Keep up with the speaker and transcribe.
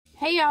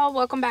Hey y'all,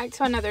 welcome back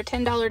to another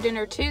 $10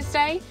 Dinner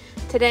Tuesday.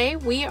 Today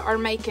we are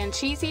making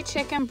cheesy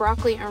chicken,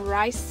 broccoli, and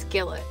rice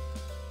skillet.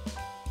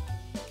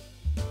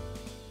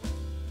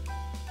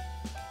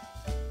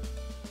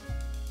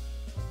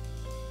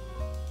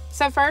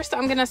 So first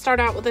I'm going to start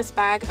out with this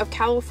bag of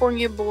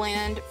California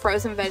blend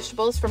frozen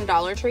vegetables from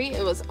Dollar Tree.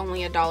 It was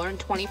only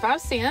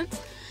 $1.25.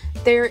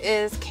 There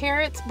is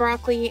carrots,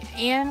 broccoli,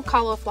 and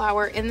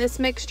cauliflower in this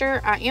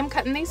mixture. I am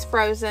cutting these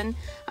frozen.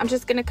 I'm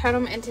just going to cut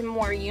them into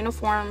more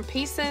uniform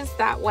pieces.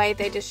 That way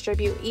they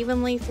distribute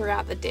evenly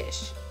throughout the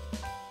dish.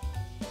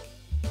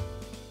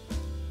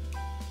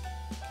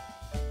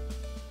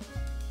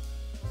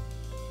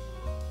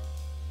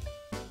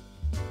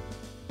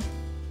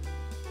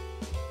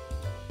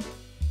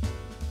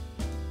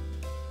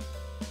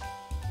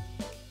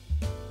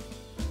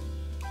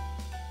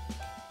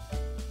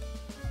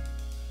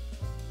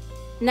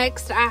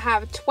 Next, I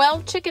have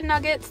 12 chicken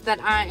nuggets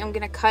that I am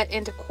going to cut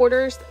into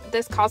quarters.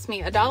 This cost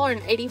me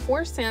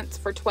 $1.84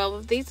 for 12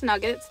 of these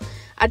nuggets.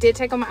 I did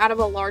take them out of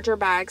a larger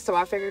bag, so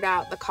I figured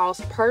out the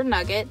cost per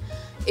nugget.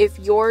 If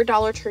your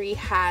Dollar Tree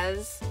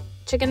has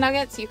chicken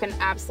nuggets, you can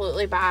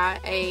absolutely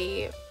buy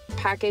a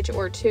package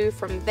or two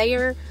from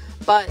there.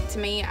 But to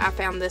me, I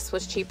found this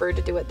was cheaper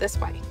to do it this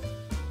way.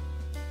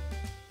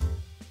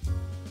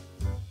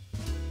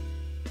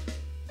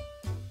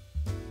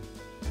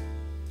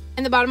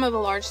 In the bottom of a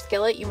large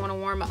skillet, you want to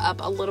warm up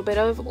a little bit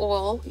of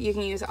oil. You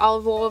can use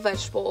olive oil,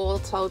 vegetable oil,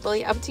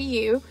 totally up to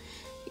you.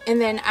 And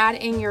then add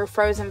in your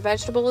frozen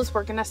vegetables.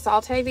 We're going to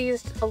saute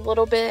these a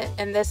little bit,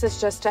 and this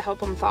is just to help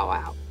them thaw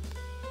out.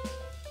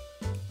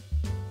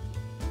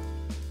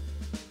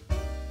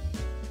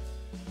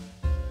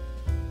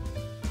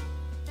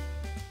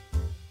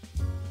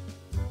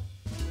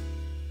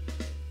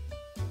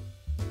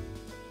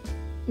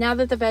 Now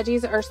that the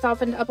veggies are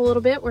softened up a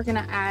little bit, we're going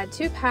to add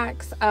 2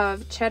 packs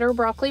of cheddar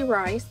broccoli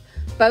rice.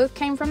 Both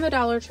came from the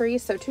Dollar Tree,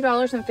 so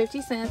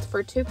 $2.50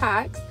 for 2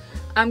 packs.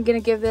 I'm going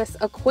to give this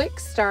a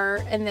quick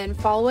stir and then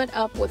follow it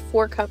up with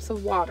 4 cups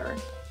of water.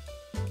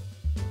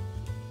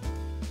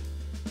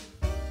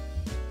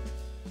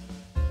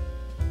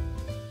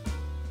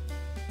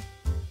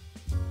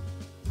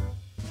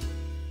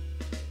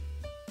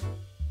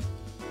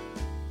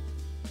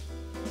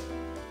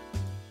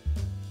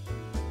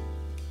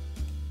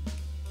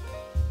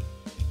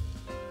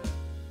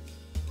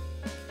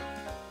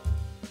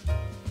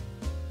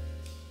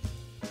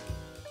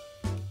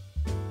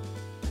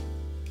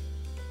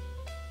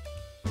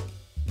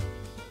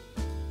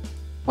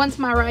 Once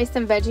my rice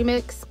and veggie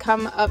mix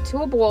come up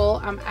to a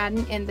boil, I'm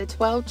adding in the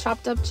 12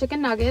 chopped up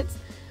chicken nuggets,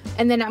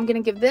 and then I'm going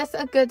to give this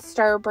a good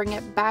stir, bring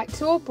it back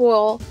to a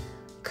boil,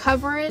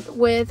 cover it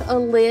with a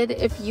lid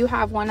if you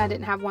have one. I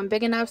didn't have one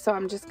big enough, so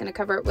I'm just going to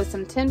cover it with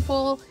some tin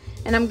foil,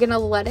 and I'm going to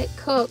let it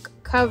cook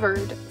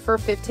covered for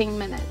 15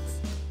 minutes.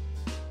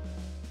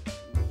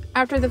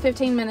 After the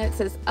 15 minutes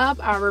is up,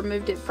 I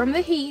removed it from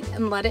the heat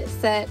and let it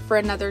set for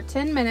another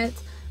 10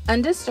 minutes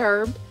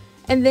undisturbed.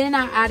 And then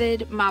I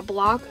added my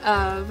block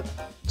of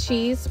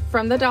cheese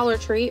from the Dollar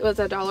Tree. It was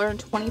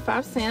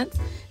 $1.25.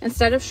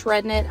 Instead of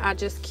shredding it, I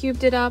just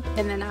cubed it up,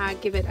 and then I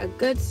give it a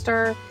good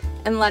stir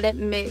and let it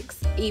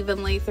mix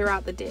evenly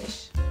throughout the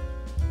dish.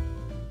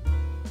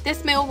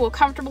 This meal will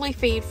comfortably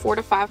feed 4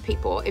 to 5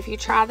 people. If you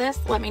try this,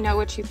 let me know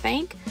what you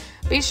think.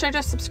 Be sure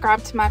to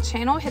subscribe to my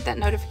channel, hit that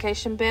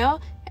notification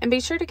bell, and be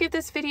sure to give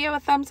this video a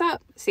thumbs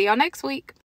up. See y'all next week.